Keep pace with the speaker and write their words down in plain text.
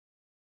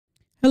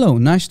Hello,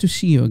 nice to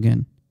see you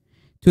again.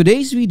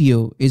 Today's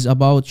video is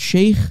about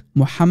Sheikh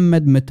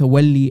Muhammad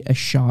Mutawalli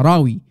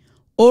Al-Sha'rawi,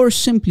 or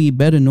simply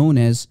better known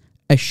as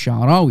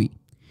Al-Sha'rawi.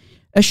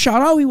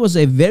 Al-Sha'rawi was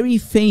a very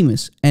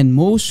famous and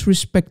most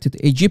respected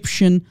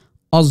Egyptian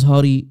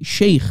Azhari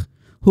Sheikh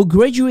who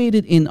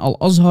graduated in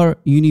Al-Azhar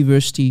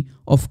University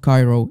of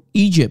Cairo,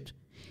 Egypt.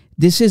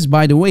 This is,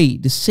 by the way,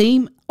 the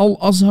same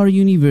Al-Azhar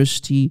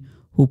University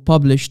who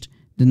published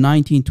the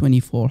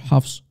 1924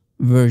 Hafs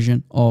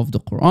version of the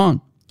Quran.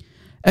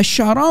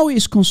 Al-Sha'rawi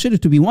is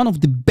considered to be one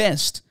of the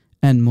best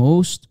and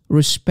most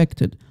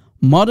respected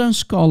modern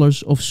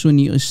scholars of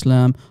Sunni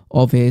Islam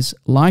of his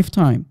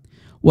lifetime.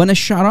 When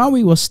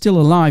Al-Sha'rawi was still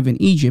alive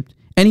in Egypt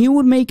and he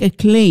would make a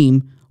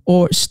claim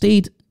or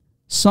state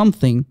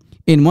something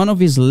in one of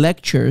his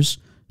lectures,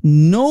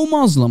 no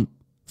Muslim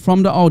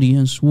from the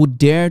audience would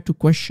dare to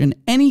question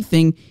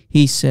anything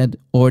he said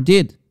or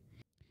did.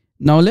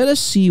 Now let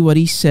us see what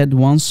he said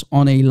once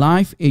on a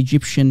live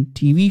Egyptian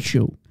TV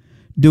show.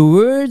 The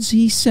words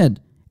he said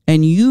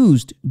and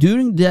used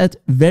during that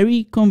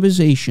very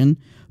conversation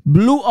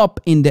blew up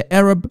in the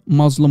Arab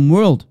Muslim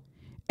world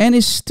and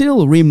is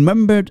still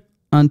remembered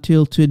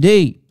until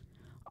today.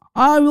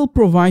 I will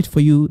provide for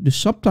you the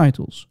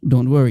subtitles,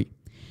 don't worry.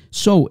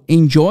 So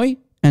enjoy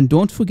and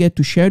don't forget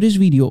to share this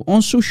video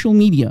on social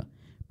media.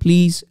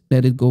 Please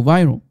let it go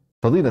viral.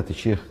 فضيلة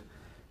الشيخ،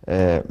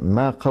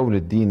 ما قول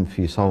الدين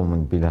في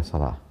صوم بلا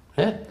صلاة؟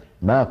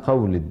 ما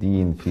قول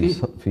الدين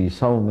في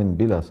صوم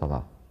بلا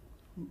صلاة؟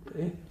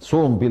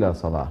 صوم بلا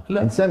صلاة.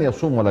 لا. إنسان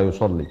يصوم ولا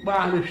يصلي.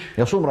 معلش.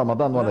 يصوم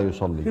رمضان ولا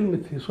يصلي. كلمة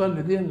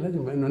يصلي دي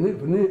لازم إنه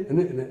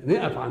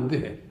نقف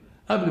عندها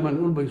قبل ما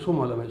نقول بيصوم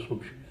ولا ما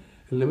يصومش.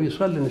 اللي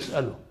بيصلي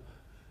نسأله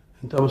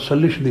أنت ما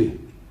بتصليش ليه؟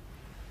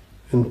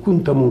 إن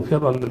كنت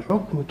منكرا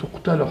للحكم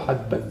تقتل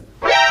حدا.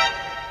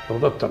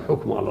 رضبت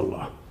الحكم على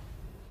الله.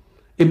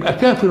 يبقى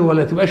كافر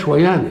ولا تبقاش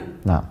ويانا.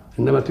 نعم.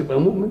 إنما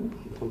تبقى مؤمن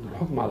ترد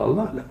الحكم على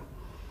الله لا.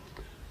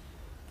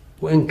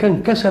 وإن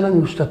كان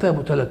كسلا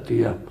يستتاب 3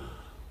 أيام.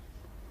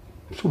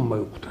 ثم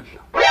يقتل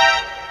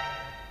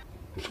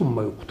ثم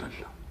يقتل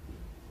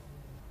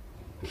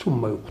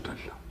ثم يقتل.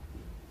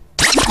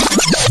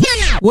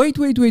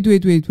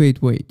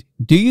 Wait.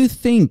 Do you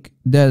think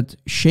that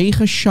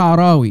Sheikh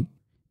Al-Sha'rawi,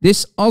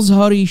 this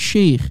Azhari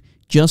Sheikh,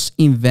 just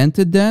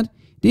invented that?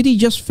 Did he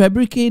just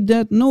fabricate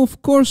that? No,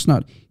 of course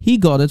not. He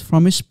got it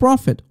from his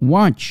prophet.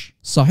 Watch.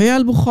 Sahih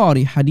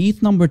al-Bukhari,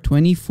 hadith number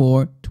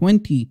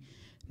 2420.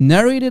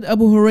 Narrated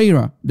Abu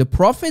Huraira. The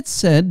prophet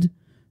said,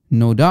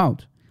 no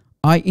doubt,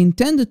 I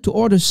intended to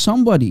order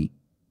somebody,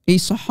 a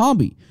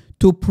Sahabi,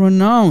 to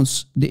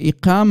pronounce the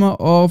Iqamah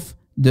of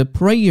the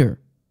prayer.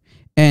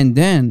 And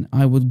then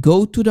I would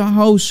go to the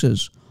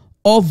houses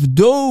of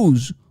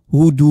those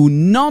who do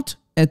not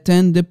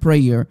attend the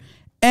prayer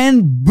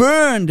and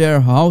burn their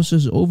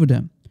houses over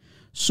them.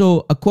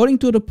 So according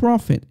to the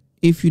Prophet,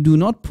 if you do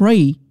not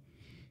pray,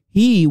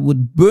 he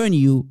would burn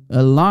you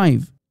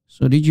alive.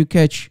 So did you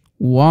catch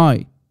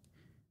why?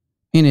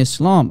 In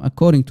Islam,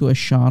 according to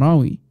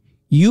Al-Sha'rawi,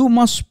 you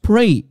must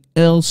pray,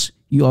 else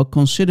you are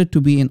considered to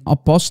be an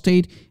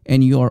apostate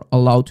and you are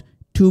allowed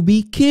to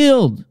be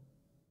killed.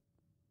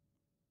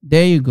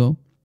 There you go.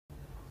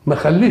 ما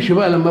خليش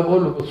بقى لما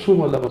بقول له بتصوم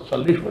ولا ما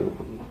تصليش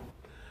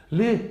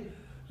ليه؟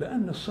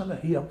 لأن الصلاة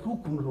هي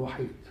الركن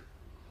الوحيد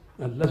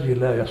الذي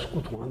لا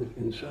يسقط عن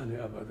الإنسان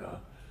أبدا.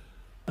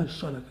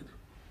 الصلاة كده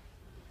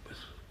بس،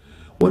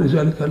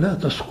 ولذلك لا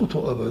تسقط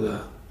أبدا.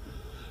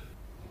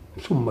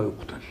 ثم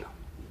يقتل.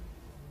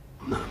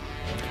 نعم.